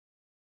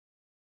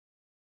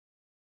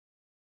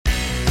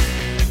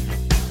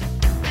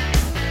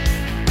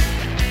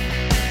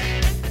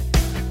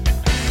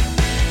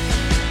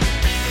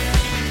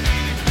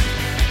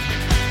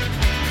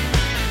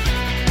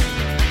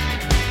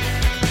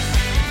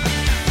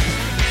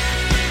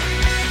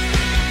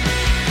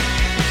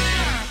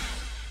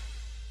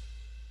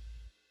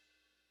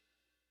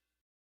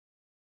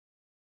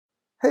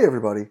Hey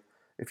everybody,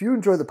 if you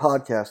enjoy the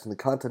podcast and the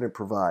content it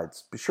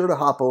provides, be sure to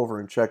hop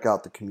over and check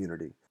out the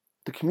community.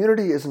 The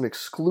community is an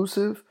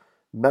exclusive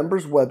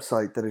members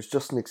website that is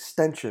just an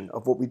extension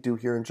of what we do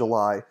here in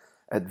July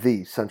at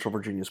the Central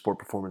Virginia Sport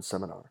Performance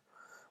Seminar.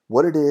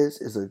 What it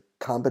is a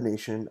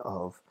combination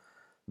of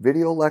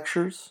video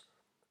lectures,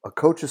 a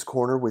coach's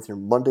corner with your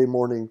Monday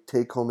morning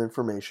take-home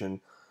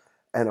information,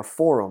 and a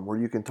forum where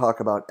you can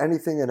talk about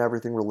anything and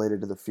everything related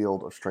to the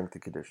field of strength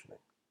and conditioning.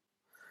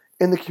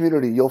 In the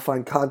community, you'll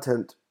find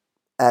content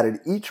added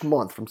each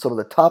month from some of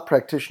the top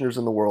practitioners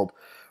in the world,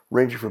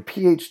 ranging from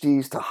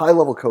PhDs to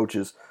high-level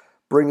coaches,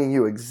 bringing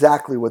you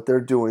exactly what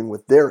they're doing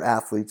with their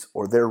athletes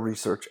or their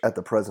research at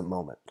the present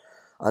moment.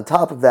 On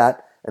top of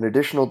that, an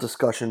additional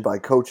discussion by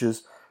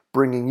coaches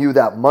bringing you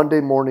that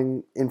Monday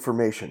morning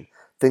information,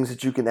 things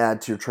that you can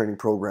add to your training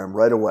program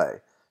right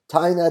away.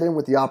 Tying that in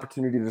with the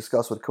opportunity to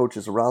discuss with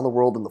coaches around the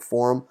world in the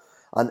forum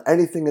on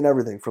anything and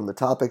everything from the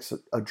topics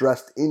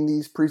addressed in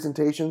these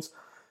presentations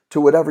to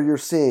whatever you're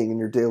seeing in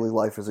your daily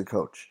life as a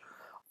coach.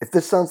 If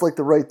this sounds like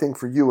the right thing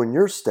for you and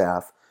your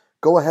staff,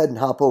 go ahead and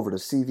hop over to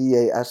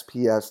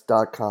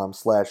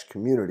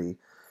cvasps.com/community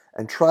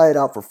and try it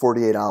out for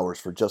 48 hours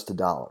for just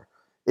 $1.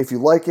 If you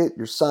like it,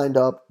 you're signed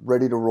up,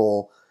 ready to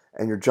roll,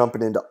 and you're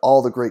jumping into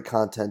all the great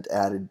content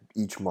added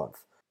each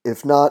month.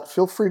 If not,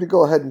 feel free to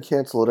go ahead and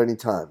cancel at any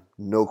time.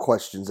 No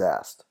questions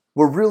asked.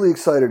 We're really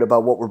excited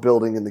about what we're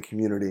building in the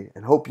community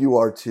and hope you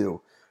are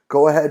too.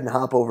 Go ahead and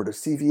hop over to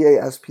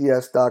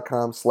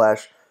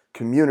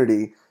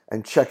cvasps.com/community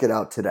and check it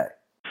out today.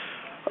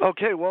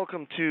 Okay,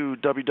 welcome to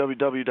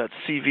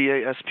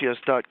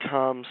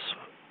www.cvasps.com's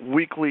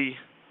weekly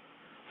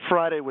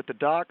Friday with the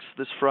Docs.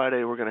 This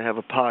Friday we're going to have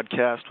a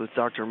podcast with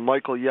Dr.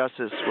 Michael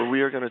Yessis where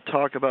we are going to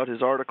talk about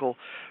his article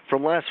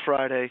from last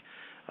Friday,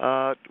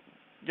 where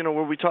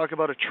we talk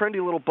about a trendy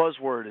little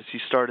buzzword as he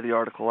started the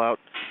article out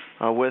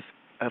with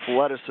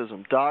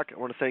athleticism. Doc, I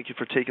want to thank you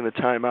for taking the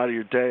time out of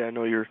your day. I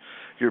know you're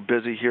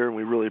busy here, and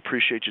we really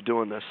appreciate you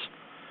doing this.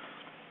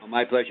 Well,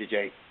 my pleasure,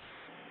 Jay.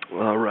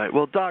 All right.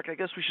 Well, Doc, I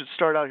guess we should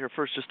start out here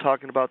first just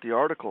talking about the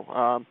article.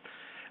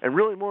 And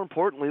really, more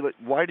importantly,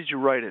 why did you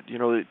write it?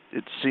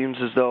 It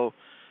seems as though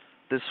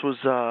this was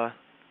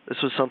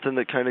something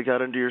that kind of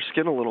got under your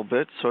skin a little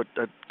bit. So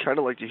I'd kind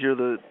of like to hear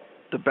the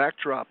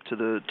backdrop to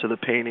the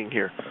painting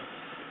here.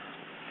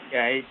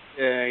 Yeah,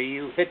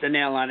 you hit the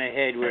nail on the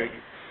head where it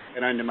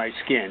got under my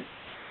skin.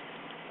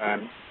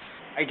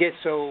 I get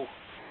so,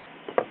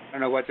 I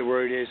don't know what the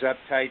word is,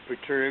 uptight,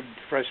 perturbed,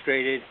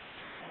 frustrated,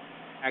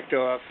 act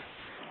off.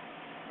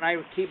 When I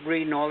keep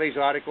reading all these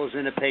articles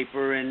in the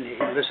paper and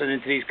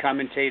listening to these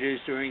commentators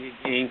during the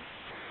game,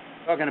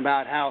 talking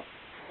about how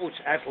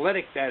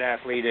athletic that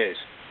athlete is.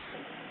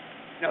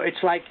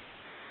 It's like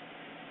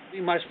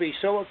we must be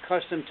so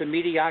accustomed to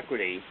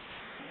mediocrity,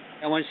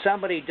 and when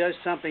somebody does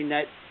something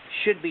that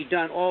should be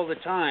done all the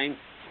time,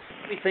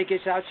 we think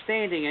it's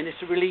outstanding and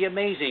it's really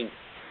amazing.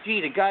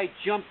 Gee, the guy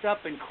jumped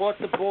up and caught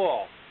the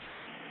ball.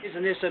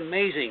 Isn't this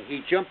amazing?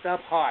 He jumped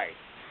up high.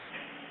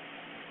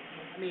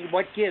 I mean,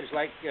 what gives?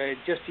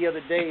 Just the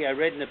other day, I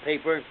read in the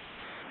paper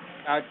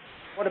about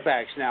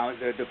quarterbacks now,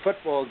 the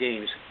football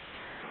games.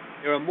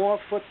 There are more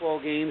football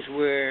games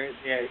where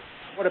the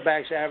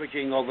quarterbacks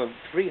averaging over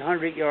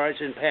 300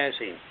 yards in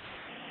passing.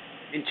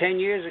 And 10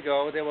 years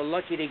ago, they were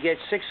lucky to get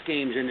 6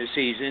 games in the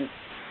season.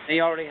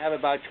 They already have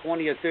about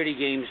 20 or 30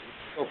 games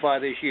so far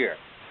this year.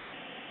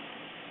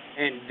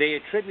 And they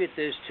attribute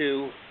this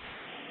to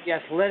the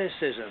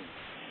athleticism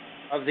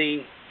of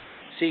the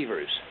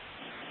receivers.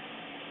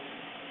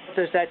 What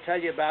does that tell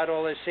you about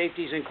all the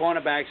safeties and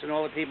cornerbacks and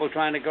all the people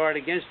trying to guard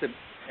against the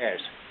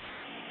pass?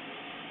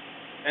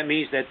 That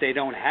means that they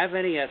don't have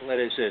any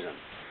athleticism.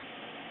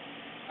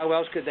 How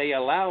else could they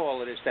allow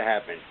all of this to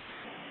happen?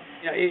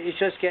 It's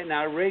just getting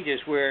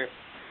outrageous where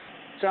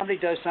somebody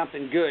does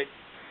something good,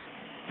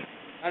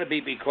 ought to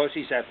be because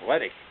he's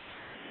athletic.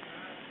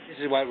 This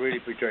is what really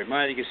perturbs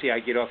me. You can see I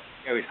get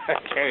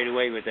carried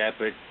away with that,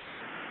 but it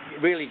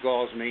really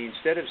galls me.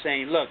 Instead of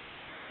saying, look,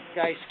 this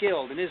guy's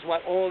skilled, and this is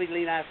what all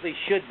elite athletes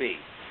should be.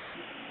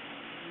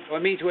 So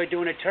it means we're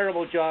doing a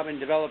terrible job in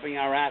developing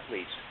our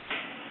athletes.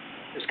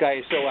 This guy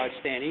is so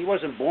outstanding. He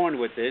wasn't born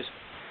with this.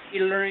 He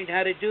learned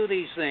how to do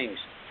these things.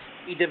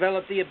 He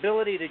developed the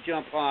ability to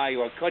jump high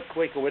or cut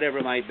quick or whatever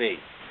it might be.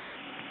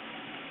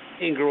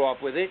 He didn't grow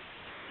up with it.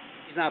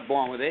 He's not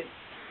born with it.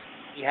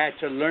 He had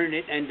to learn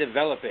it and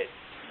develop it.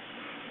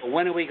 But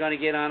when are we going to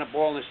get on a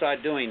ball and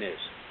start doing this?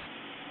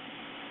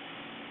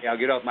 Yeah, I'll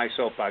get off my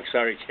soapbox.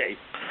 Sorry, Jay.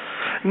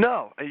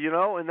 No,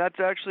 and that's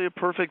actually a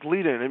perfect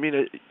lead-in. I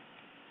mean,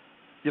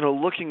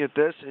 looking at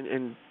this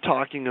and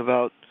talking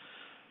about,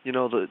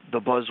 the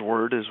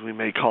buzzword, as we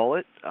may call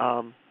it,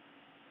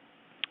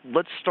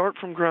 let's start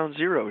from ground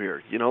zero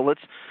here.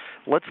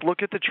 Let's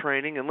look at the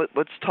training and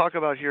let's talk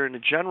about here in a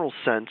general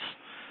sense,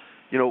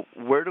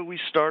 where do we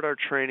start our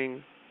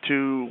training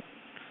to,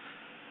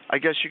 I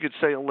guess you could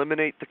say,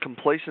 eliminate the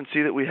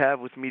complacency that we have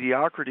with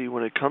mediocrity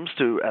when it comes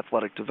to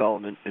athletic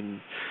development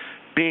and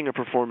being a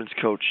performance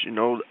coach.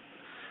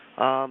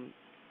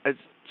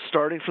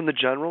 starting from the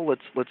general,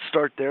 let's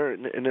start there,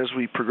 and as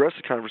we progress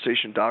the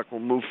conversation, Doc, we'll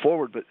move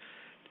forward. But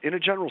in a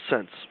general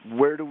sense,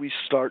 where do we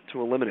start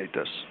to eliminate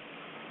this?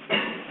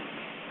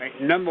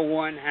 Right. Number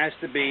one has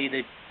to be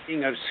the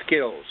teaching of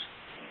skills.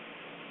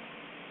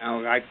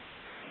 Now, I've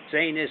been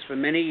saying this for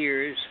many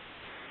years,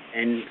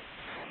 and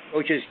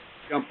coaches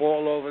jump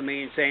all over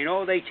me and saying,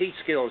 "Oh, they teach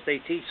skills. They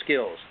teach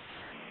skills."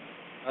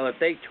 Well, if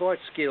they taught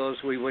skills,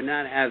 we would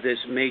not have this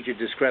major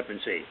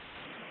discrepancy.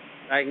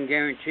 I can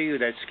guarantee you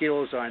that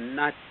skills are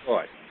not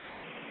taught.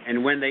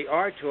 And when they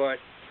are taught,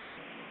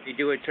 they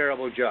do a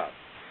terrible job.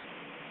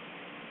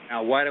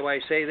 Now, why do I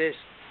say this?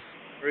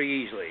 Very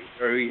easily.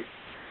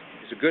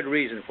 There's a good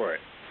reason for it.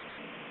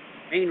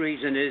 The main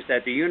reason is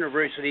that the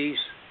universities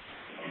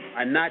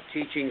are not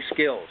teaching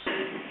skills.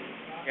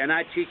 They're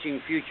not teaching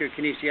future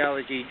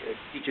kinesiology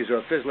teachers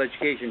or physical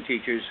education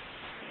teachers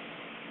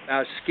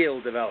about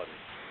skill development.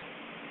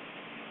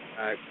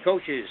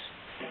 Coaches,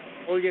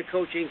 all your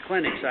coaching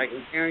clinics, I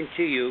can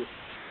guarantee you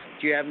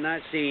that you have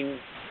not seen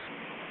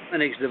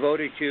clinics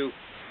devoted to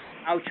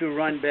how to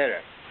run better,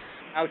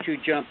 how to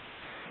jump.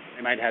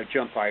 They might have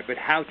jump high, but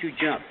how to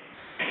jump,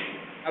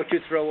 how to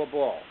throw a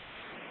ball.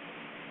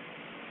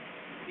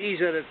 These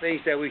are the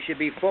things that we should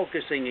be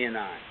focusing in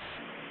on.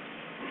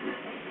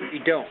 We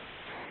don't.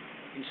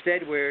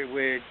 Instead,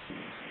 we're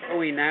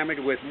so enamored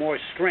with more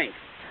strength.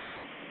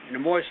 And the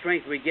more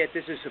strength we get,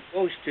 this is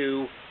supposed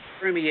to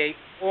permeate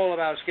all of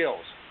our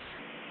skills.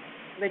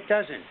 But it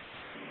doesn't.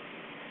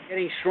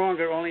 Getting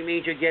stronger only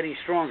means you're getting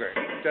stronger.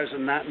 It does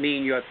not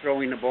mean you're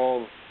throwing the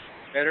ball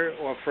better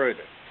or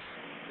further.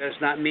 It does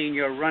not mean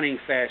you're running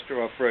faster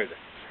or further.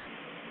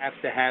 You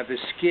have to have the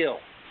skill.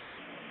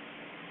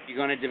 You're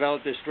going to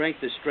develop the strength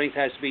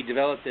has to be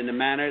developed in a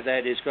manner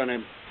that is going to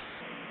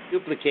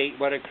duplicate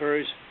what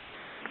occurs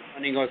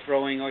running or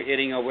throwing or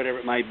hitting or whatever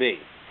it might be.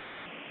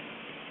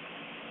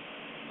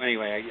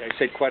 Anyway, I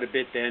said quite a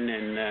bit then,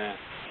 and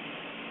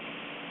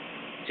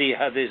see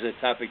how this is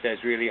a topic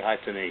that's really hot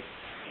to me.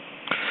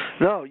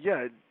 No,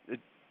 yeah,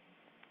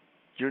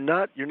 you're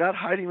not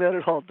hiding that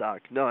at all,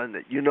 Doc. No, and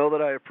you know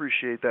that I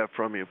appreciate that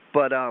from you.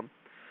 But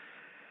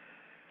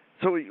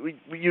so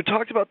you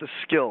talked about the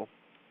skill,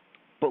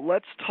 but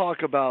let's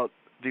talk about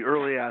the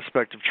early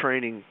aspect of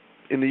training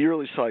in the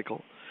early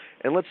cycle,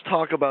 and let's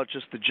talk about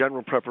just the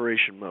general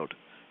preparation mode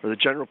or the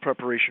general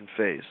preparation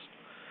phase.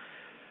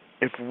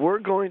 If we're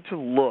going to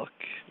look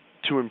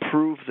to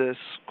improve this,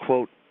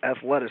 quote,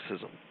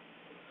 athleticism,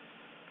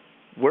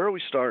 where are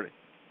we starting?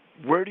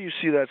 Where do you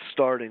see that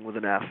starting with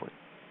an athlete?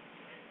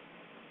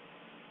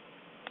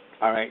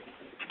 All right.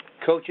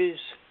 Coaches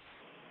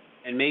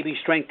and maybe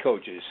strength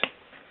coaches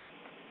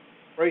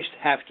first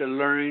have to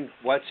learn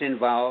what's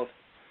involved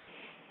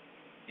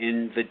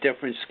in the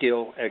different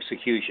skill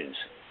executions.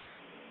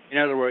 In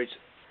other words,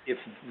 if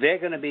they're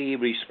going to be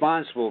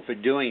responsible for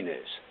doing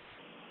this,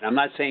 and I'm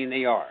not saying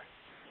they are,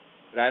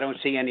 but I don't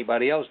see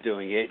anybody else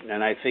doing it,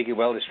 and I figure,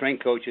 well, the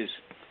strength coach is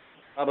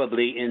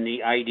probably in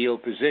the ideal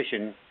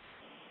position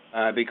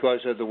because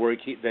of the work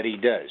that he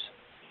does.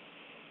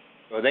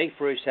 So they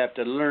first have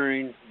to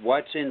learn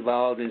what's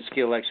involved in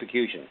skill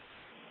execution.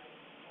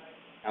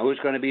 Now, who's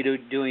going to be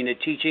doing the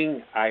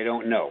teaching? I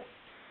don't know.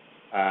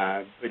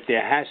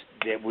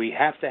 But we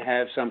have to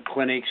have some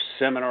clinics,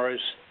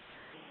 seminars,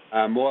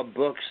 more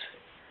books,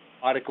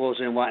 articles,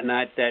 and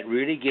whatnot that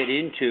really get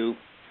into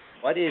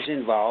what is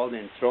involved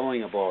in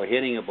throwing a ball,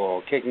 hitting a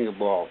ball, kicking a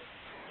ball,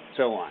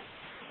 so on.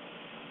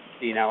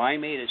 See, now I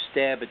made a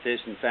stab at this,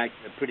 in fact,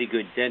 a pretty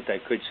good dent, I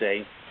could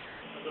say.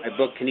 My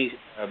book,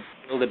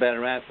 Build a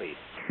Better Athlete.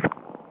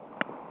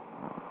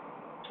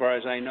 As far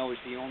as I know,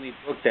 it's the only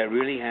book that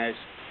really has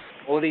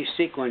all these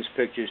sequence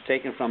pictures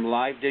taken from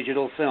live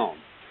digital film,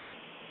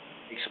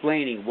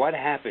 explaining what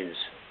happens,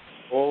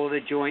 all the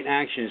joint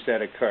actions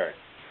that occur,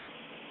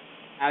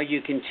 how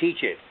you can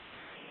teach it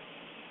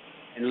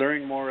and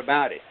learn more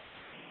about it,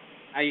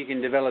 how you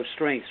can develop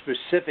strength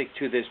specific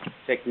to this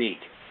technique.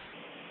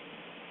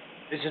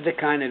 This is the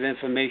kind of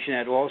information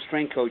that all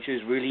strength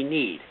coaches really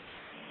need,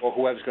 or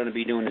whoever's going to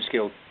be doing the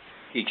skill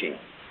teaching.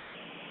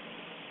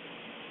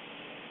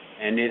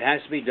 And it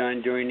has to be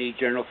done during the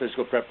general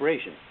physical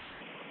preparation.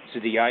 This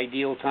is the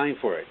ideal time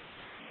for it.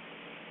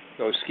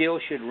 So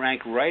skills should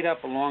rank right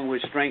up along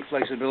with strength,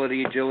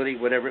 flexibility, agility,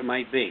 whatever it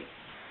might be.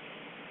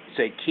 It's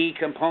a key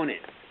component.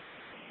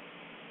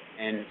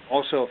 And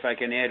also, if I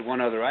can add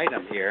one other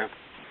item here,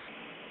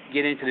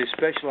 get into the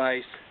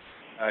specialized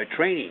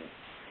training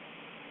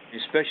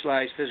and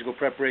specialized physical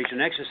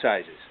preparation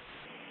exercises.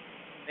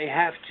 They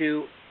have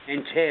to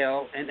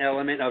entail an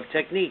element of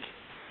technique.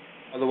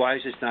 Otherwise,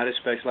 it's not a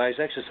specialized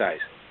exercise.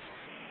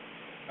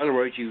 In other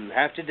words, you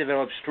have to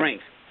develop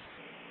strength,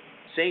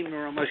 same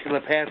neuromuscular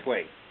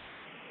pathway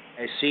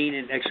as seen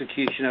in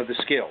execution of the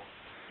skill.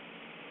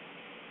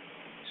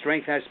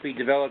 Strength has to be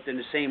developed in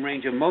the same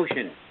range of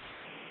motion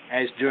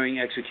as during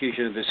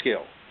execution of the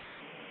skill.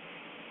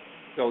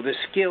 So the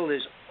skill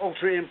is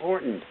ultra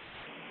important.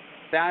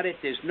 Without it,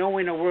 there's no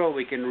way in the world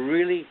we can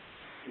really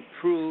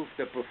improve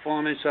the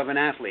performance of an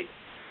athlete.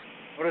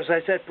 Notice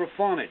I said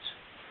performance.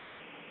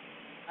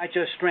 not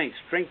just strength.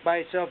 Strength by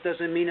itself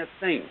doesn't mean a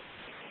thing.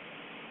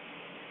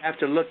 You have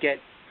to look at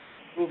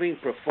improving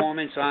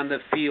performance on the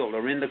field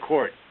or in the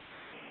court.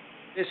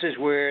 This is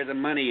where the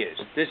money is.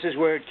 This is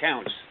where it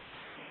counts.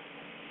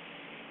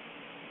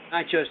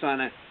 Not just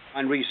on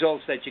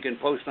results that you can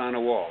post on a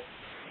wall.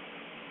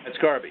 That's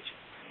garbage.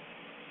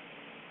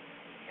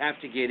 You have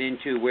to get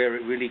into where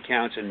it really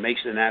counts and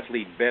makes an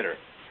athlete better,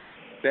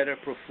 a better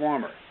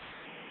performer.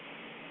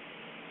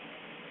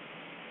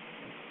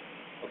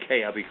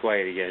 Okay, I'll be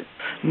quiet again.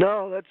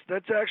 No,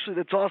 that's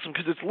awesome,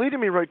 because it's leading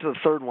me right to the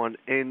third one.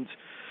 And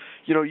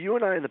you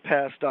and I in the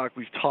past, Doc,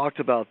 we've talked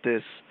about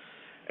this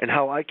and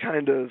how I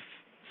kind of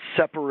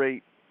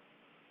separate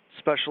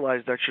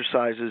specialized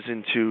exercises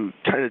into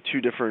kind of two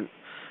different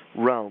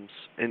realms.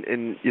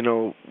 And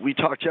we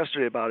talked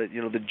yesterday about it,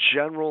 the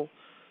general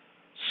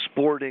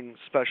sporting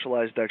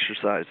specialized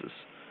exercises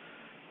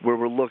where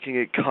we're looking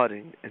at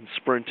cutting and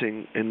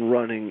sprinting and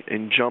running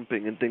and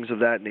jumping and things of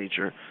that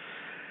nature.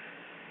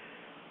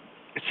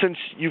 Since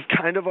you've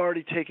kind of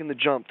already taken the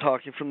jump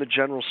talking from the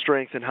general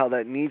strength and how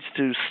that needs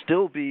to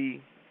still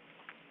be,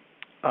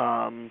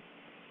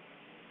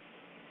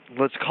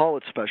 let's call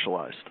it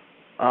specialized.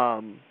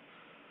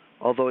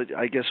 Although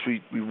I guess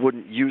we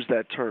wouldn't use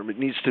that term. It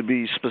needs to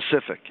be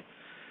specific.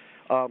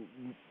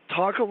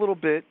 Talk a little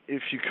bit,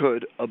 if you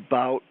could,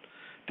 about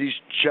these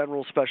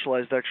general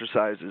specialized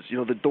exercises,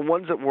 the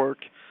ones that work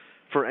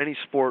for any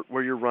sport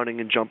where you're running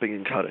and jumping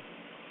and cutting.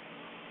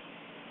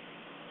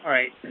 All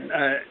right.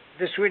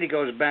 This really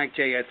goes back,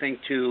 Jay, I think,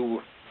 to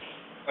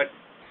what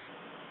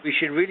we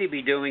should really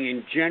be doing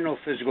in general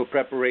physical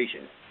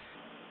preparation.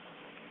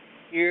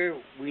 Here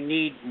we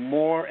need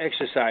more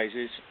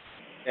exercises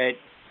that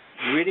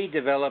really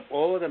develop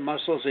all of the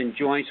muscles and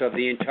joints of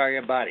the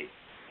entire body.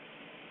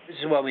 This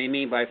is what we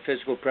mean by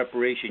physical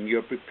preparation.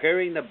 You're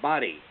preparing the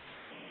body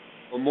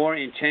for more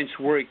intense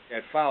work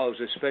that follows,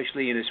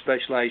 especially in a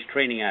specialized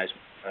training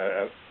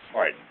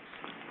part.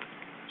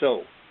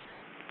 So,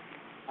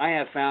 I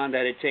have found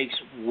that it takes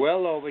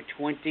well over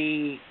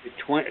 20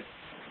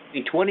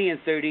 and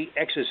 30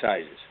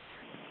 exercises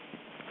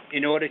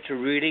in order to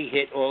really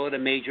hit all of the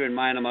major and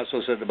minor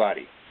muscles of the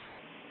body.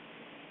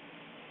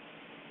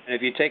 And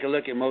if you take a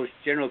look at most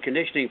general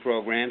conditioning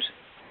programs,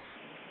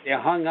 they're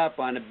hung up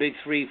on the big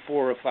 3,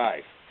 4, or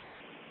 5.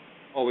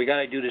 Oh, we got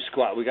to do the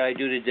squat, we got to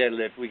do the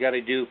deadlift, we got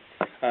to do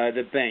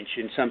the bench,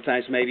 and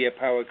sometimes maybe a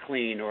power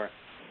clean or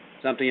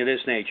something of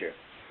this nature.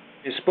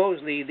 And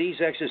supposedly, these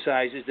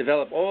exercises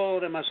develop all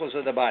the muscles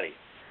of the body.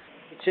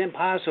 It's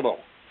impossible.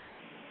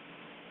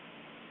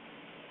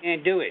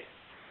 Can't do it.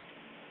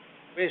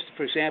 Wrist,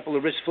 for example, the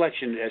wrist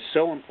flexion is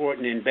so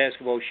important in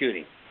basketball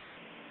shooting.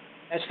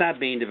 That's not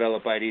being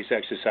developed by these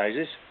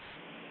exercises.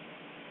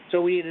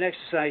 So we need an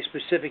exercise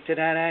specific to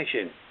that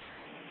action.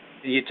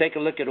 And you take a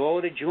look at all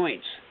the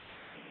joints.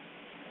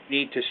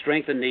 You need to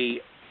strengthen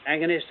the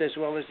agonist as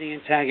well as the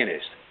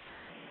antagonist.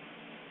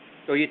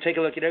 So you take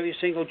a look at every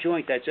single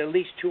joint. That's at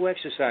least 2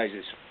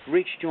 exercises for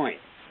each joint.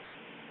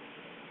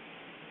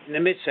 In the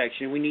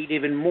midsection, we need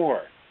even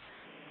more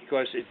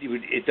because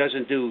it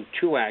doesn't do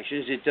 2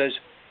 actions. It does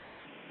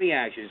 3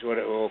 actions.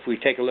 Or if we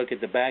take a look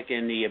at the back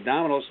and the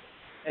abdominals,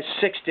 that's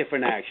 6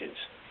 different actions.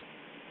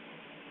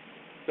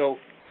 So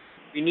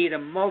we need a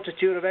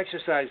multitude of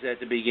exercises at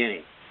the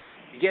beginning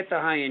to get the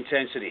high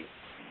intensity.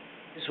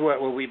 This is what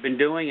we've been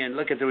doing, and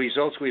look at the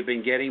results we've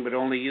been getting, but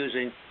only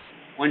using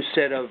one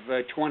set of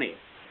 20.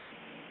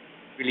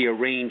 Really a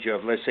range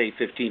of, let's say,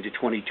 15 to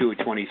 22 or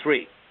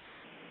 23,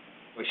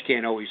 which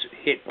can't always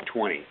hit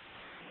 20.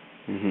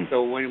 Mm-hmm.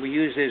 So when we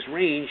use this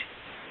range,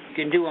 you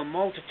can do a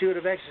multitude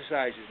of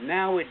exercises.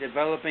 Now we're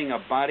developing a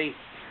body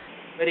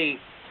ready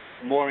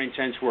for more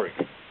intense work.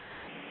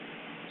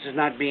 This is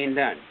not being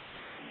done.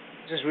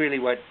 This is really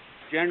what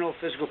general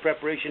physical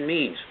preparation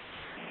means.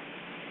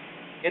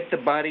 Get the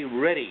body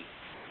ready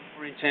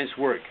for intense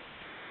work.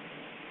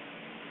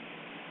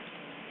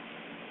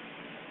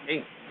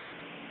 Okay?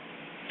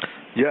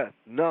 Yeah,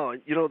 no,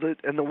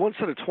 the one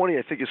set of 20,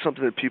 I think, is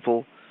something that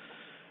people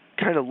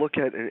kind of look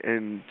at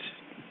and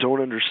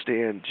don't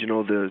understand,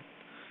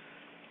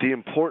 the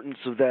importance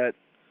of that.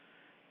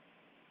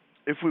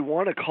 If we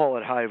want to call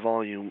it high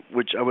volume,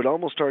 which I would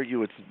almost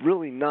argue it's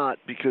really not,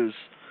 because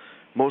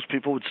most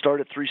people would start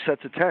at 3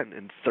 sets of 10,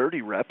 and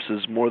 30 reps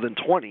is more than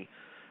 20.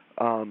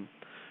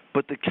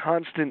 But the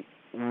constant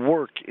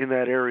work in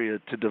that area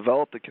to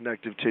develop the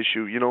connective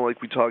tissue,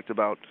 like we talked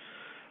about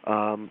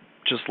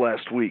just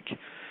last week,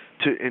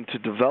 to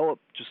develop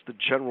just the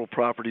general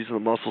properties of the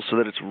muscle so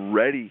that it's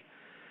ready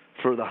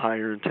for the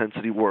higher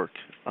intensity work.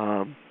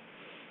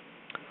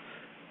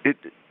 It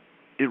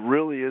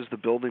really is the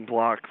building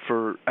block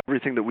for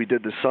everything that we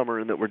did this summer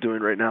and that we're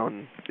doing right now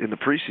in the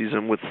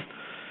preseason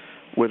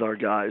with our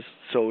guys.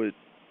 So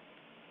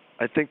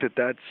I think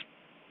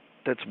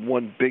that's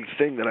one big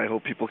thing that I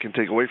hope people can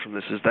take away from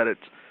this, is that it's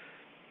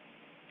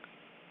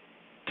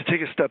to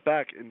take a step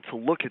back and to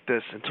look at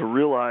this and to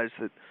realize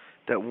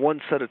that one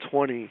set of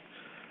 20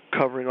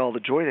 covering all the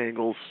joint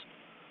angles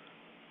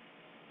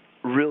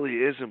really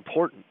is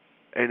important.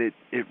 And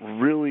it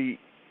really,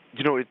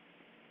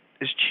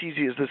 as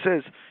cheesy as this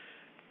is,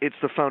 it's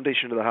the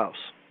foundation of the house.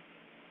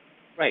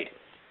 Right.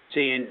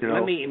 See, and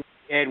let me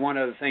add one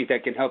other thing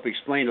that can help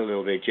explain a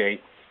little bit, Jay.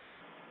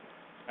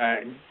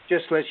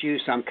 Just let's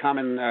use some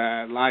common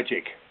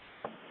logic.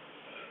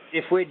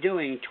 If we're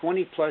doing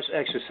 20-plus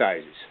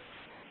exercises,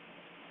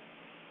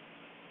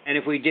 and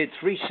if we did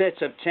 3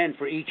 sets of 10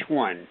 for each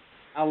one,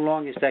 how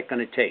long is that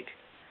going to take?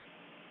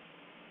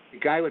 The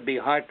guy would be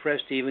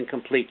hard-pressed to even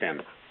complete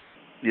them.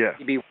 Yeah.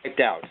 He'd be wiped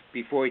out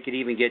before he could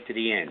even get to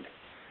the end.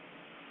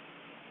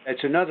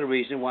 That's another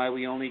reason why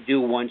we only do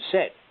 1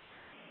 set.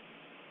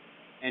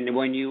 And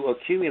when you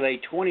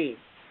accumulate 20,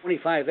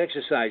 25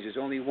 exercises,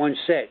 only 1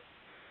 set,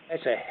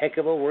 that's a heck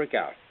of a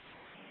workout.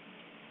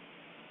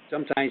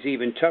 Sometimes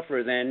even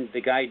tougher than the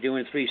guy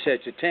doing 3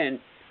 sets of 10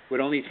 with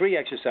only 3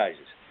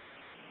 exercises,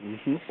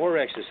 4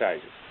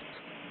 exercises.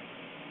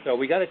 So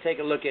we got to take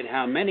a look at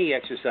how many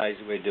exercises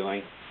we're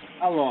doing,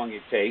 how long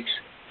it takes,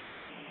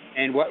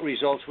 and what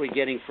results we're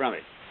getting from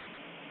it.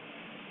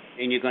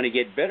 And you're going to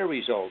get better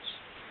results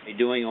by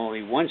doing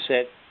only 1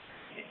 set.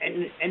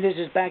 And this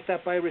is backed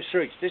up by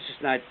research. This is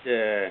not,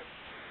 you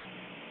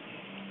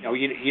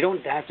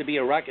don't have to be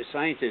a rocket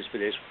scientist for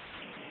this.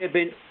 There have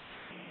been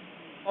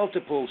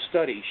multiple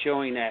studies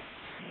showing that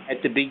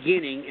at the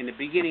beginning, in the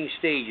beginning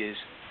stages,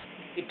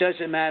 it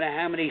doesn't matter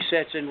how many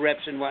sets and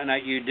reps and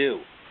whatnot you do.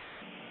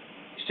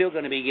 You're still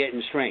going to be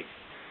getting strength.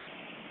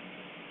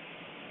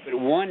 But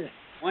one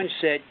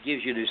set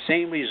gives you the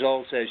same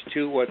results as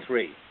 2 or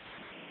 3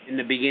 in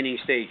the beginning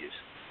stages.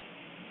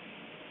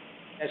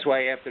 That's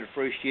why after the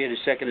first year, the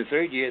second and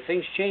third year,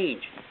 things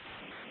change.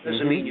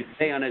 Doesn't mean you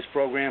stay on this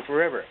program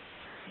forever.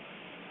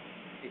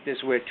 I think this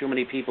is where too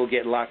many people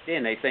get locked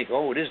in. They think,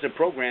 oh, this is the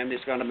program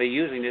that's going to be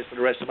using this for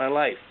the rest of my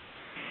life.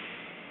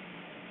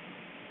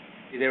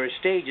 There are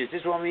stages. This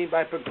is what I mean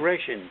by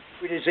progression,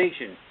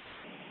 periodization.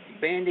 We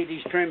bandy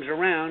these terms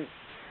around,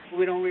 but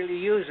we don't really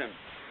use them,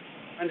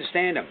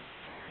 understand them.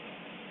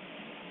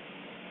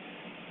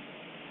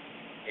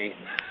 Okay.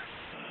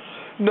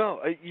 No,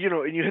 and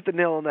you hit the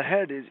nail on the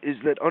head, is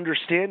that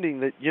understanding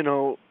that,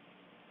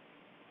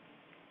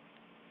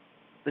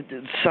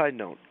 side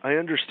note, I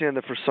understand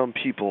that for some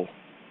people,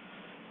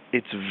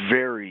 it's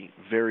very,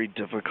 very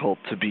difficult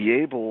to be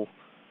able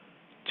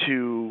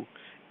to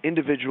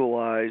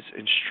individualize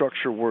and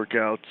structure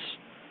workouts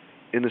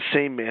in the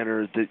same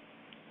manner that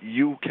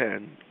you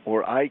can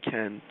or I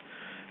can,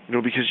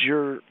 because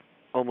you're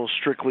almost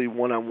strictly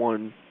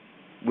one-on-one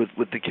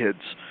with the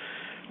kids.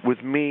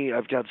 With me,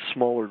 I've got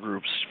smaller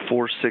groups,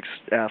 4, 6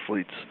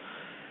 athletes.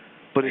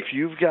 But if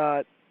you've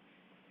got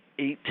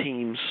 8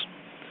 teams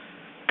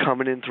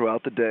coming in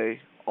throughout the day,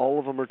 all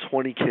of them are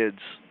 20 kids,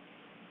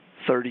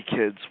 30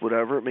 kids,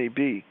 whatever it may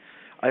be,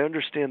 I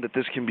understand that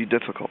this can be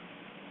difficult.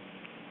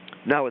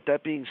 Now, with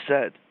that being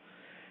said,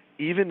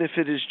 even if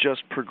it is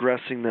just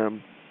progressing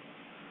them,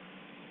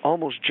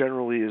 almost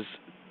generally is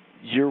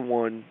year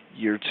 1,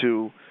 year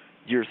 2,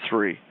 year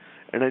 3.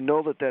 And I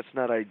know that that's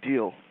not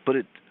ideal, but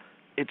it's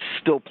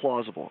still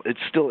plausible. It's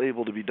still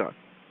able to be done.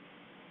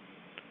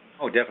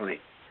 Oh, definitely.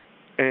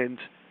 And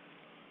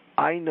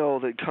I know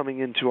that coming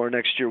into our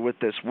next year with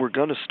this, we're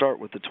going to start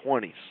with the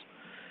 20s.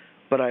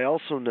 But I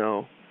also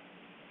know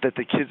that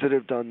the kids that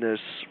have done this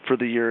for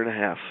the year and a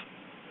half,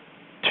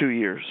 2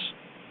 years,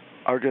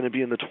 are going to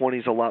be in the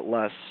 20s a lot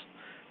less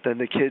than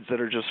the kids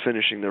that are just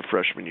finishing their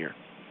freshman year.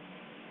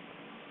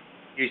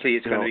 Usually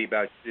it's going to be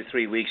about 2 to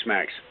 3 weeks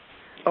max.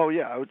 Oh,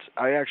 yeah.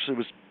 I actually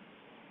was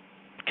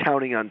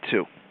counting on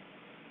 2.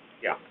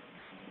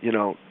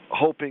 Yeah.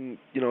 Hoping,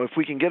 if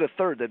we can get a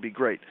third, that'd be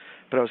great.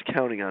 But I was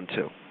counting on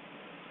 2.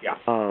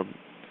 Yeah.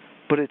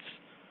 But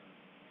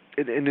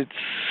it's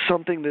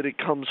something that it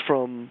comes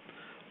from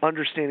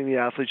understanding the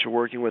athletes you're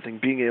working with and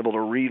being able to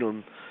read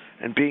them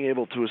and being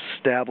able to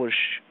establish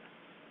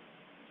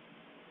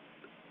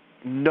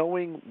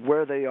knowing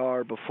where they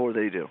are before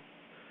they do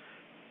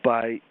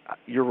by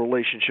your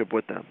relationship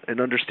with them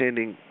and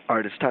understanding, all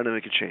right, it's time to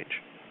make a change.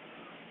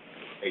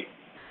 Hey.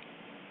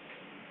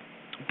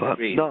 But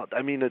no,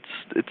 I mean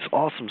it's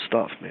awesome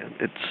stuff, man.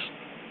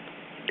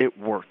 It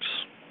works.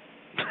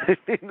 I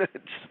mean,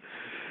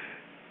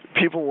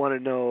 people want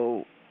to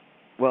know,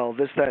 well,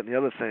 this, that, and the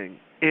other thing.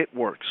 It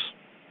works.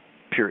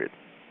 Period.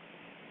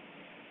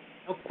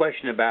 No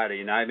question about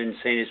it. I've been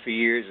saying this for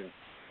years,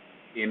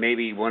 and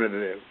maybe one of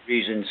the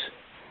reasons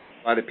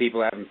a lot of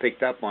people haven't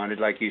picked up on it,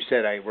 like you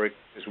said, I work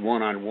just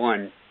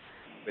one-on-one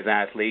with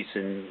athletes,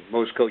 and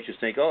most coaches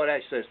think, oh,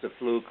 that's just a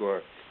fluke,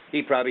 or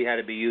he probably had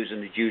to be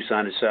using the juice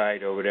on the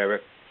side or whatever,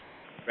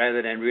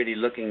 rather than really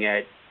looking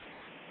at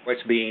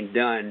what's being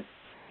done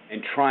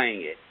and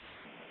trying it.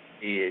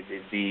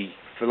 The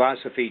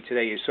philosophy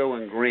today is so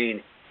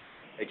ingrained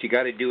that you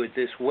got to do it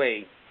this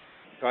way.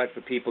 It's hard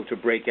for people to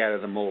break out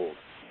of the mold.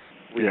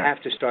 We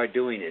have to start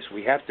doing this.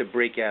 We have to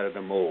break out of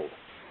the mold.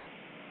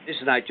 This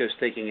is not just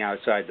thinking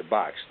outside the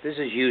box. This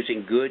is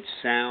using good,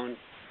 sound,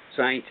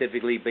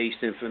 scientifically based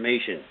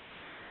information.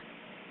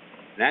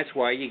 And that's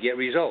why you get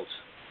results.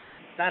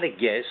 It's not a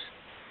guess,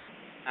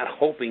 not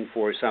hoping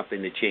for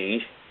something to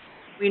change.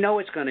 We know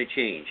it's going to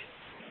change.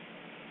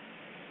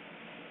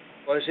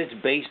 because it's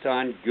based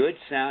on good,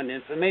 sound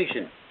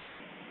information.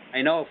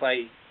 I know if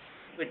I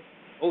put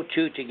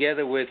O2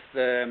 together with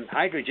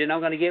hydrogen, I'm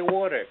going to get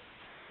water.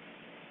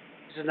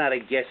 This is not a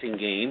guessing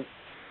game.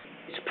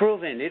 It's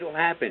proven. It'll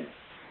happen.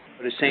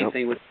 But the same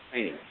thing with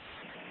training.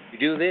 You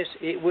do this,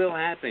 it will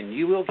happen.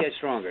 You will get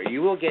stronger.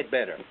 You will get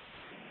better.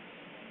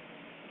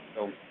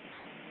 So,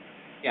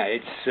 yeah,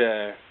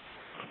 it's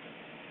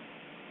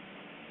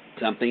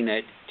something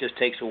that just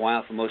takes a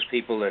while for most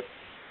people to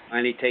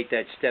finally take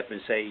that step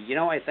and say,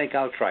 I think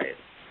I'll try it.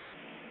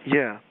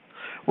 Yeah.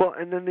 Well,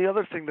 and then the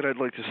other thing that I'd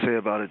like to say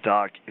about it,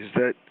 Doc, is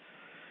that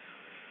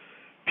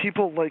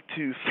people like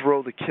to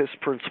throw the KISS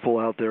principle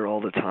out there all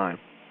the time.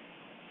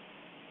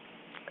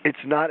 It's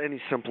not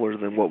any simpler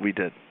than what we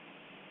did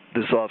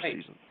this off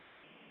season.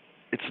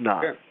 It's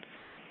not. Sure.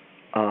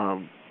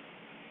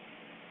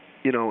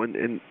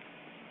 And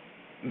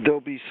there'll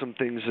be some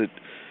things that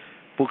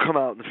will come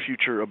out in the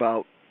future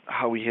about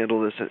how we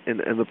handle this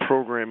and the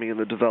programming and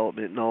the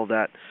development and all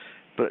that.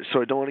 But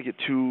so I don't want to get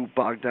too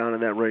bogged down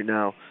in that right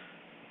now.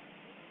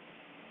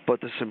 But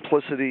the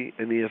simplicity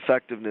and the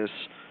effectiveness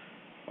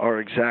are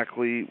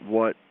exactly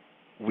what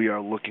we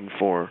are looking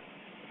for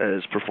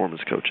as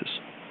performance coaches.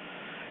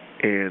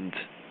 And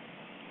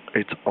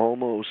it's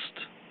almost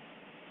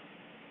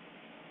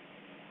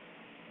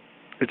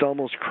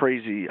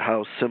crazy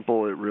how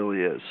simple it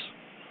really is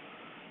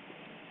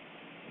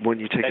when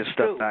you take a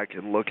step back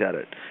and look at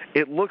it.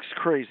 It looks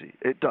crazy.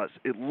 It does.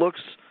 It looks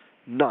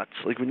nuts.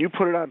 Like when you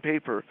put it on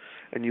paper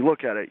and you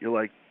look at it, you're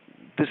like,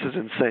 this is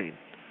insane.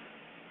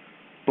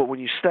 But when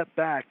you step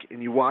back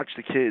and you watch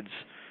the kids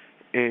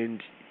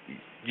and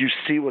you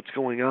see what's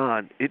going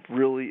on, it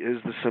really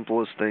is the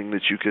simplest thing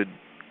that you could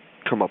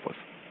come up with.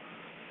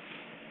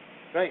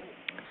 Right.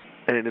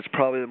 And it's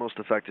probably the most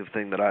effective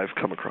thing that I've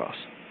come across.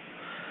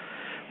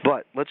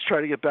 But let's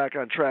try to get back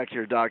on track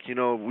here, Doc.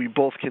 We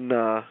both can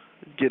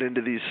get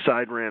into these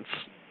side rants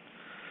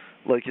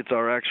like it's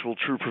our actual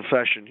true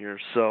profession here.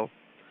 So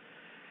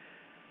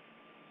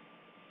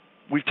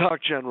we've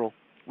talked general.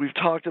 We've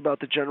talked about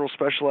the general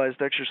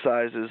specialized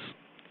exercises.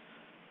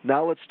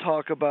 Now let's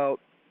talk about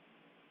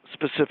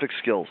specific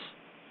skills.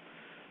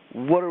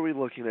 What are we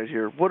looking at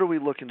here? What are we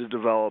looking to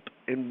develop?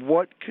 And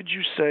what could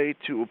you say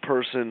to a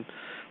person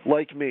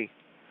like me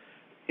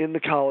in the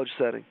college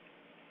setting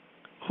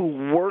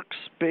who works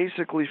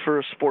basically for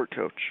a sport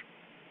coach?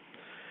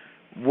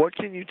 What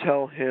can you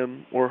tell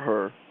him or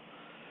her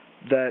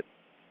that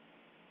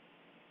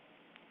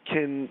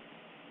can,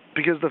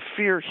 because the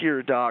fear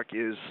here, Doc,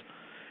 is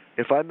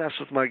if I mess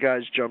with my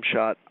guy's jump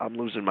shot, I'm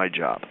losing my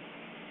job.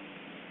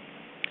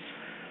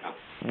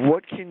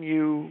 What can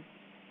you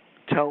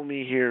tell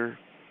me here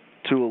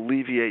to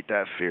alleviate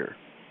that fear?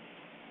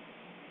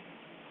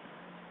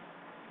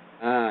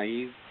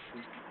 You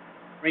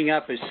bring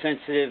up a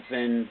sensitive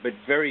but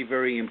very,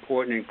 very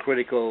important and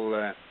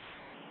critical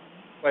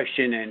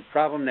question and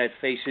problem that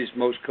faces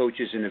most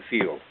coaches in the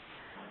field.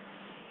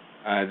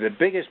 The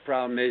biggest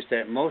problem is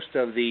that most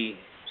of the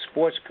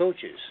sports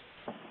coaches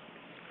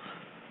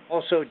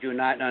also do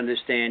not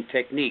understand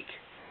technique.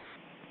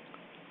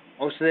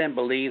 Most of them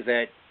believe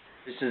that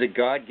this is a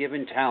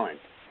God-given talent.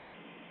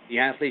 The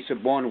athletes are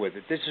born with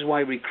it. This is why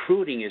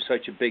recruiting is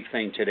such a big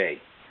thing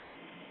today.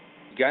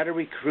 You got to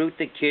recruit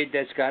the kid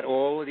that's got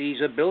all of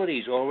these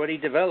abilities already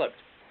developed.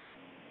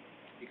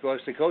 Because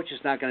the coach is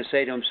not going to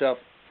say to himself,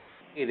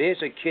 hey,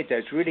 there's a kid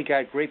that's really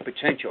got great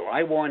potential.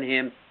 I want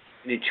him,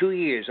 and in 2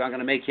 years I'm going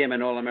to make him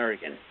an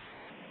All-American.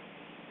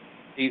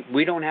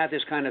 We don't have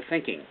this kind of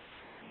thinking.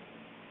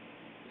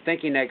 The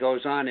thinking that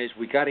goes on is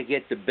we got to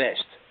get the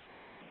best.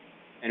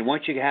 And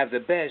once you have the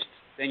best,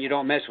 then you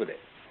don't mess with it.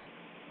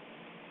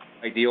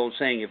 Like the old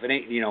saying, if it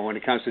ain't, when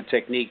it comes to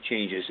technique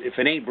changes, if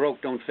it ain't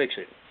broke, don't fix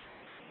it.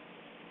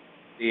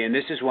 And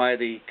this is why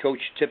the coach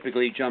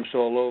typically jumps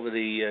all over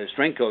the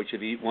strength coach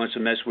if he wants to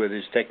mess with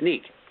his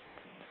technique.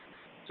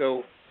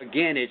 So,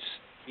 again, it's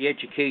the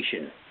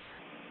education.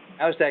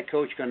 How's that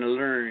coach going to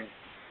learn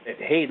that,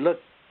 hey, look,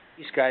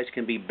 these guys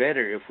can be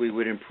better if we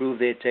would improve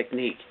their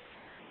technique?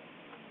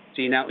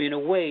 See, now, in a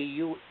way,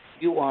 you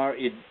are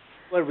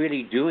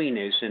really doing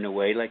this in a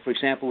way, like, for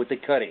example, with the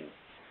cutting.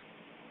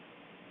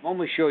 I'm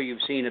almost sure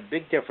you've seen a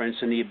big difference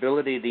in the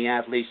ability of the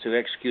athletes to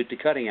execute the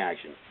cutting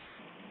action.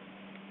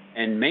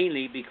 And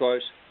mainly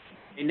because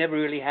they never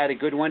really had a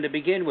good one to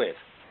begin with.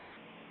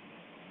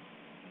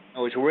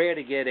 It's rare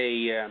to get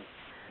a...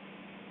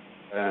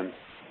 I'm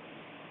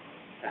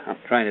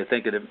trying to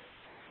think of the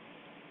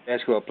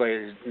basketball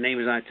player. His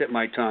name is on the tip of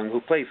my tongue. Who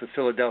played for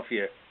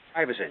Philadelphia?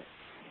 Iverson.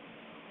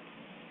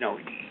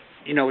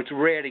 It's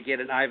rare to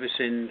get an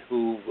Iverson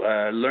who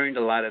learned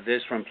a lot of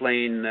this from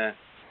playing. I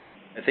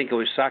think it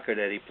was soccer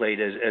that he played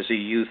as a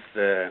youth.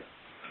 In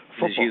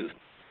his youth.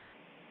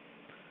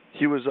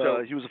 He was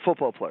a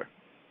football player.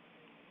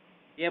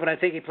 Yeah, but I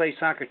think he played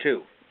soccer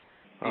too.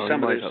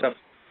 Some of the stuff.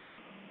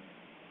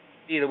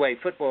 Either way,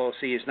 football,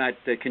 is not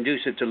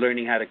conducive to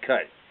learning how to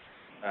cut.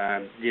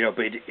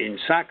 But in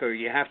soccer,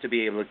 you have to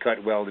be able to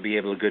cut well to be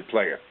able to be a good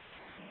player.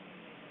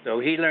 So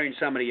he learned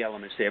some of the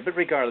elements there. But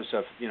regardless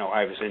of,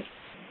 Iverson,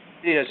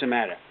 it doesn't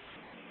matter.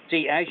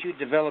 See, as you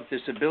develop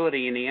this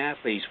ability in the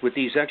athletes with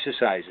these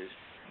exercises,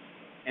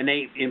 and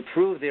they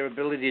improve their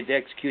ability to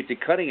execute the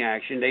cutting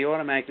action, they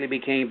automatically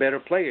became better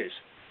players.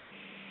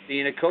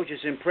 See, the coach is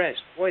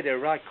impressed. Boy,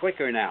 they're a lot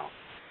quicker now.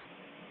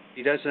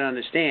 He doesn't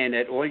understand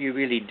that all you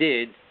really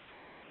did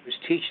was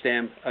teach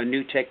them a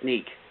new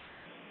technique,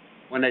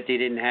 one that they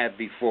didn't have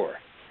before.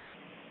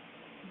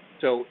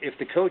 So if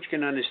the coach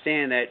can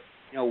understand that,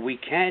 we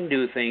can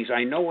do things,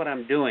 I know what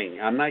I'm doing.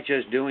 I'm not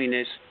just doing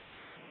this.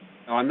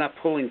 No, I'm not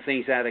pulling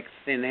things out of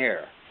thin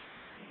air.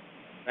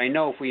 I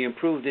know if we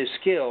improve this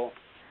skill,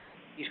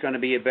 he's going to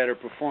be a better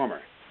performer.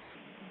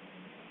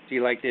 See,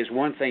 like there's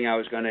one thing I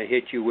was going to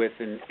hit you with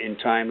in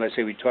time. Let's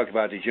say we talk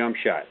about the jump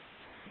shot.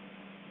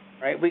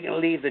 Right? We can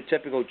leave the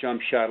typical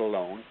jump shot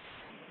alone.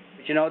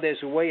 But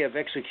there's a way of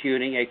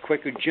executing a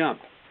quicker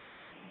jump.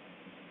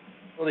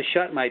 Well, the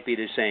shot might be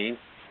the same,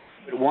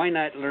 but why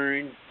not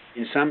learn,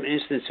 in some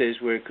instances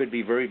where it could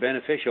be very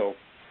beneficial,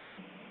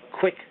 a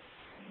quick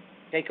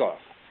takeoff?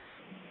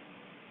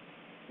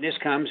 And this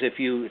comes if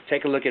you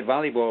take a look at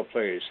volleyball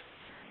players.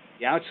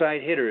 The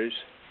outside hitters,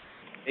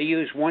 they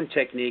use one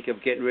technique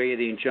of getting ready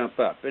to jump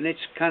up, and it's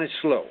kind of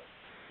slow.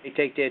 They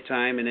take their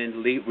time and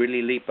then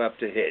really leap up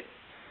to hit.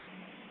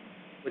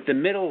 With the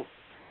middle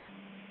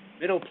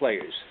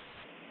players,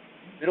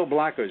 middle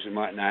blockers and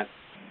whatnot,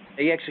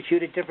 they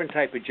execute a different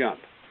type of jump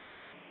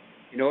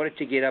in order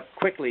to get up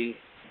quickly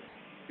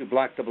to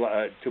block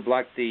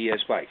the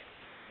spike.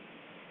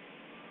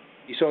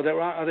 So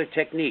there are other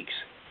techniques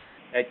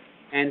that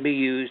can be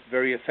used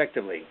very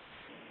effectively.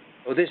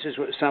 So this is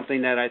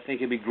something that I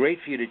think would be great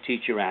for you to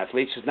teach your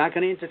athletes. It's not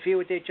going to interfere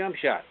with their jump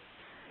shot.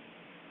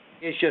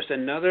 It's just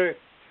another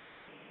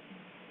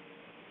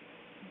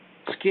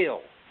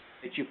skill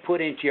that you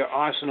put into your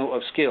arsenal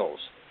of skills.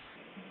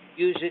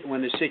 Use it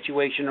when the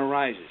situation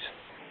arises.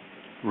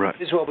 Right.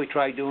 This is what we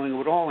try doing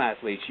with all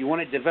athletes. You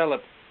want to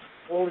develop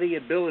all the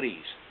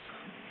abilities.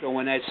 So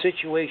when that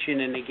situation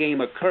in the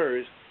game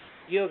occurs,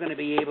 you're going to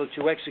be able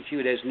to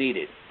execute as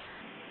needed.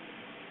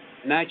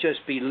 Not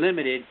just be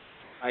limited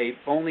by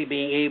only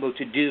being able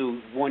to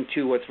do 1,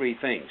 2, or 3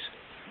 things.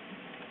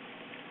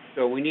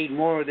 So we need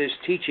more of this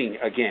teaching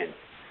again.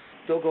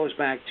 Still goes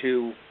back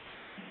to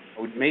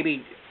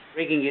maybe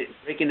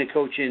breaking the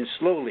coach in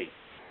slowly.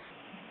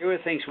 Here are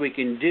things we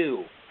can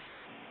do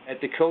that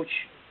the coach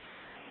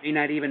may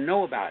not even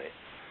know about it.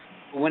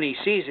 But when he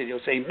sees it, he'll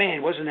say,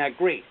 man, wasn't that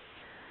great?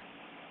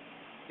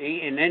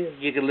 See? And then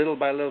you can little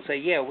by little say,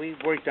 yeah, we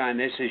worked on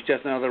this. It's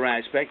just another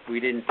aspect. We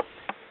didn't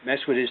mess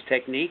with his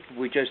technique.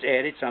 We just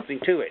added something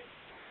to it.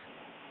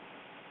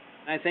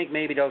 And I think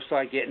maybe they'll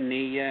start getting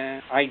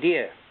the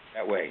idea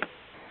that way.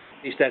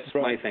 At least that's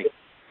my thinking.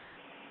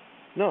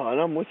 No,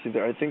 and I'm with you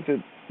there. I think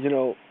that,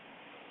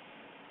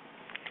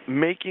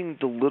 making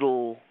the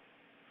little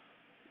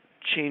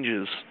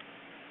changes,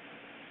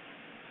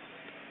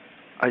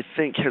 I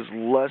think, has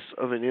less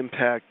of an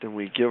impact than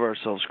we give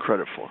ourselves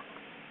credit for.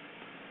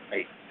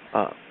 Right.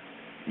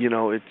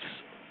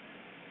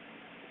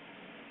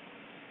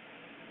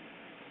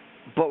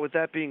 But with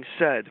that being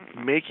said,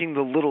 making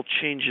the little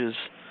changes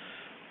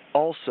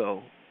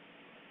also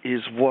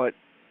is what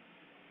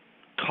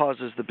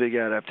causes the big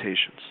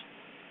adaptations.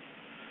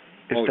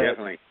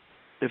 Definitely.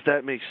 If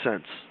that makes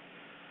sense.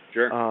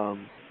 Sure.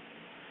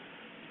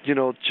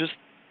 Just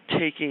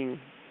taking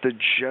the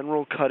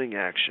general cutting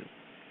action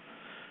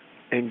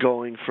and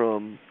going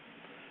from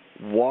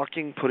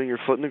walking, putting your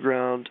foot in the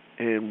ground,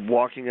 and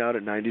walking out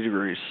at 90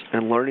 degrees,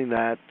 and learning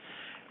that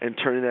and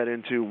turning that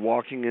into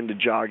walking into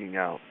jogging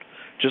out.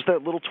 Just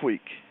that little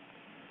tweak.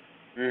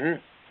 Mm-hmm.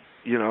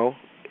 Sure.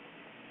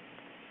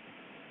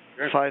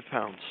 5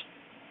 pounds.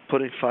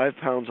 Putting 5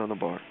 pounds on the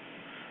bar.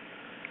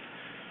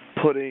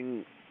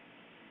 Putting,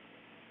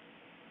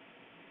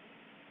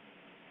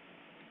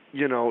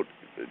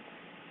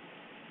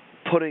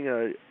 putting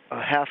a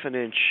half an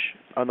inch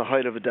on the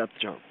height of a depth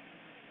jump.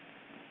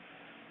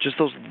 Just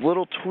those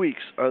little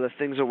tweaks are the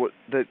things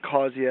that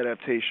cause the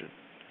adaptation.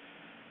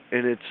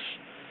 And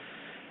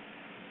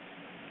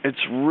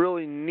it's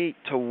really neat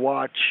to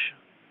watch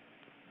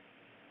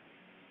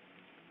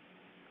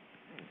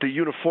the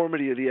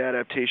uniformity of the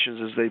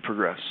adaptations as they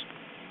progress.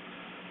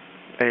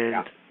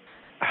 And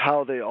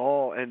how they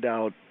all end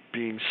out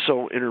being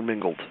so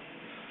intermingled.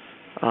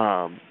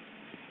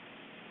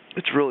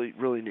 It's really,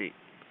 really neat.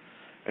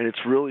 And it's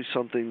really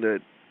something that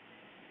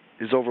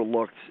is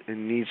overlooked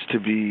and needs to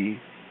be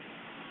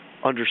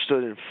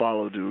understood and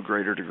followed to a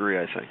greater degree,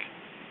 I think.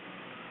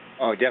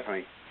 Oh,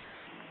 definitely.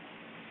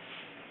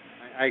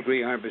 I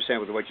agree 100%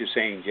 with what you're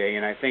saying, Jay,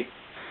 and I think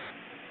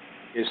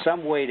there's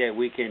some way that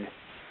we can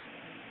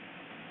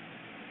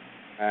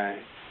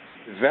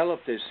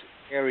develop this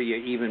area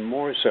even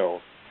more so.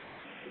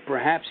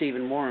 Perhaps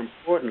even more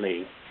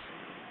importantly,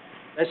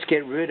 let's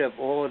get rid of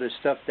all of the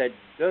stuff that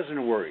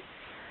doesn't work.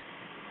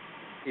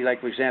 See, like,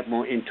 for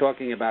example, in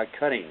talking about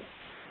cutting,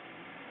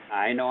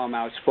 I know I'm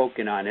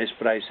outspoken on this,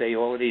 but I say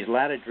all of these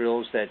ladder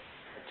drills that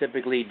are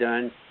typically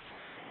done,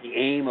 the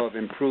aim of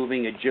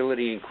improving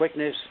agility and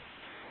quickness,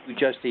 do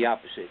just the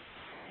opposite.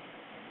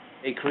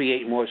 They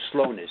create more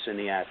slowness in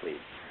the athlete.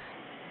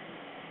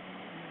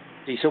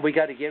 See, so we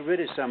got to get rid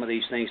of some of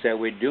these things that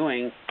we're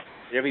doing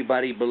that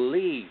everybody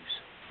believes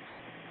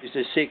is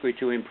the secret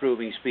to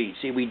improving speed.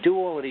 See, we do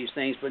all of these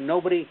things, but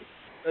nobody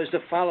does the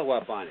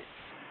follow-up on it.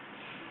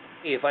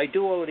 Hey, if I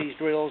do all of these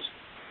drills,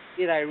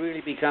 did I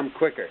really become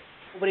quicker?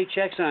 Nobody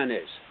checks on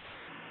this.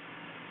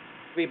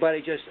 Everybody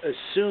just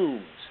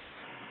assumes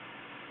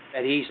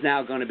that he's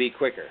now going to be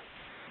quicker.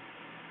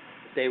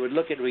 If they would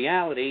look at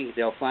reality,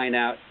 they'll find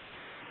out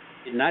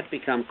he did not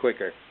become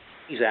quicker.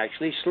 He's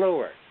actually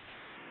slower.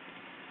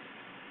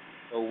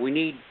 So we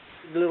need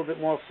a little bit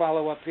more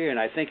follow-up here, and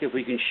I think if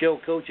we can show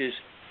coaches,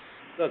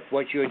 look,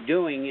 what you're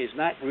doing is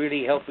not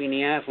really helping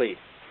the athlete.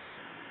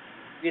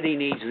 It really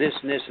needs this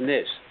and this and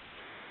this.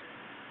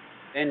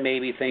 Then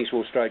maybe things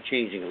will start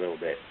changing a little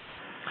bit.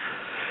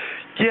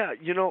 Yeah,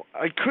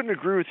 I couldn't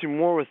agree with you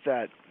more with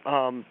that.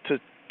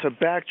 To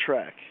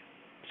backtrack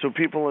so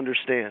people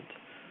understand,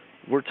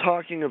 we're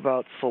talking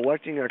about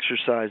selecting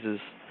exercises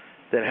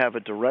that have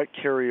a direct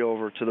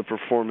carryover to the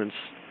performance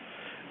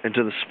and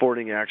to the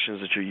sporting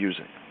actions that you're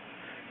using.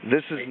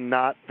 This is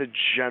not the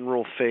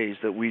general phase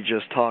that we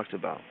just talked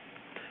about.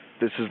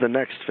 This is the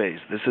next phase.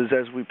 This is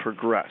as we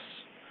progress.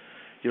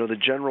 The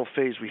general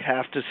phase, we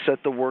have to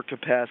set the work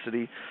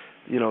capacity,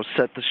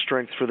 set the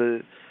strength for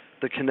the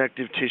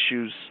connective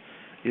tissues,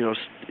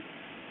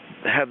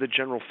 have the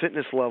general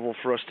fitness level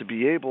for us to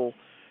be able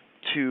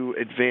to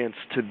advance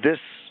to this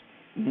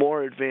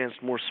more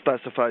advanced, more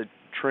specified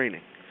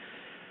training.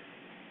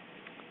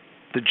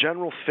 The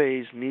general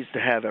phase needs to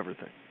have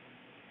everything.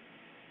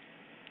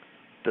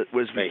 As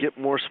we get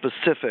more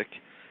specific,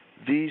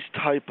 these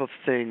type of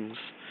things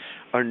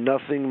are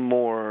nothing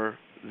more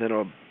than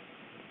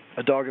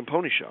a dog and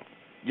pony show.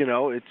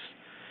 It's,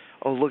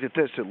 oh, look at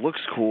this, it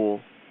looks cool,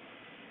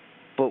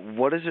 but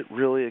what is it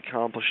really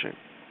accomplishing?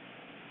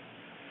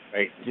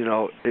 Right.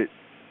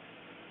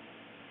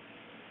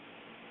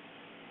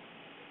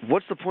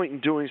 What's the point in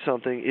doing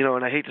something,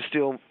 and I hate to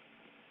steal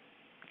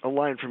a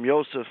line from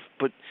Joseph,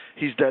 but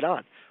he's dead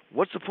on.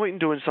 What's the point in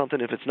doing something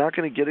if it's not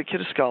going to get a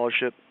kid a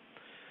scholarship,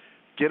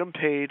 get them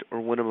paid,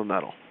 or win them a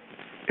medal?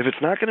 If it's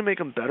not going to make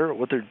them better at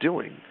what they're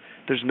doing,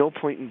 there's no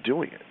point in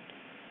doing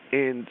it.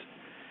 And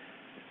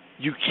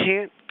you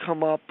can't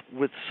come up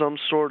with some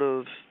sort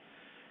of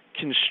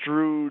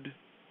construed,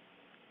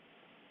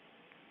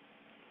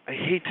 I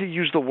hate to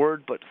use the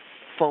word, but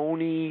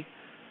phony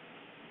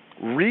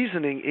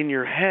reasoning in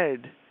your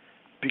head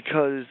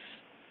because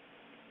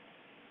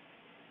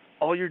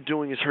all you're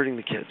doing is hurting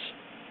the kids.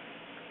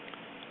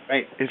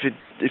 Right.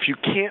 If you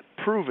can't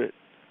prove it,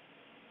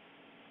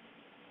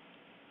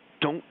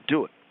 don't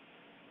do it.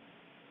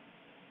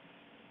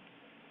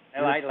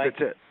 That's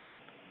it.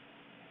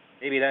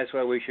 Maybe that's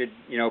what we should,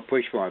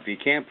 push for. If you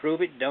can't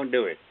prove it, don't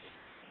do it.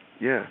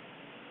 Yeah.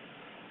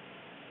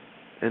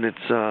 And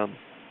it's,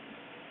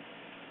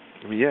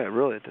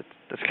 really,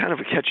 that's kind of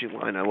a catchy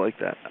line. I like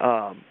that.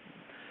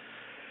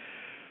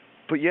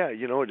 But yeah,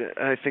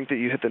 I think that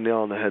you hit the nail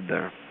on the head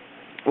there.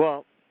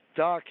 Well,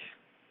 Doc,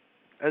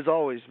 as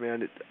always,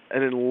 man,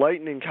 an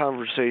enlightening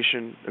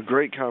conversation, a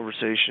great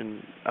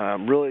conversation.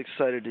 I'm really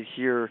excited to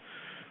hear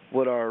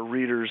what our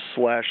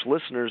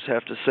readers/listeners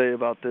have to say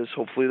about this.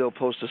 Hopefully they'll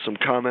post us some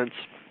comments,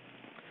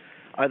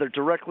 either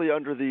directly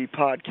under the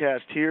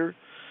podcast here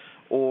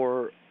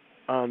or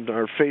on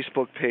our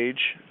Facebook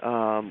page,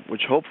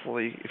 which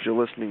hopefully, if you're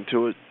listening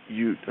to it,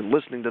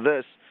 listening to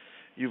this,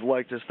 you've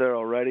liked us there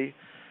already.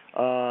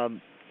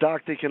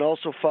 Doc, they can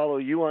also follow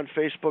you on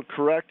Facebook,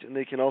 correct? And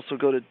they can also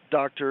go to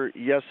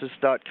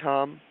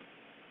dryesus.com.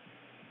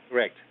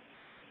 Correct.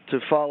 To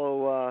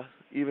follow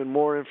even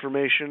more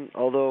information,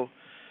 although,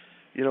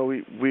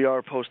 we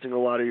are posting a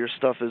lot of your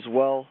stuff as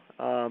well.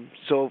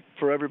 So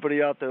for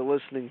everybody out there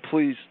listening,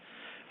 please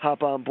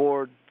hop on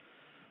board,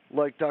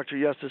 like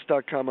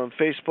dryesus.com on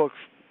Facebook,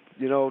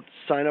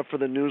 sign up for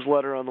the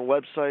newsletter on the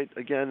website.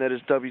 Again, that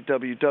is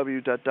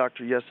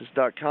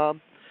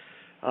www.dryesus.com.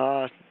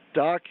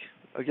 Doc,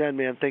 again,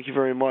 man, thank you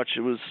very much.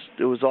 It was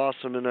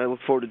awesome, and I look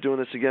forward to doing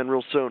this again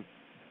real soon.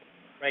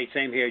 Right,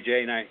 same here,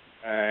 Jay, and I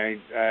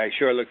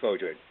sure look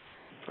forward to it.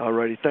 All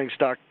righty. Thanks,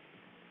 Doc.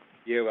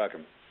 You're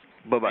welcome.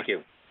 Bye-bye. Thank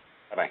you.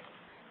 Bye-bye.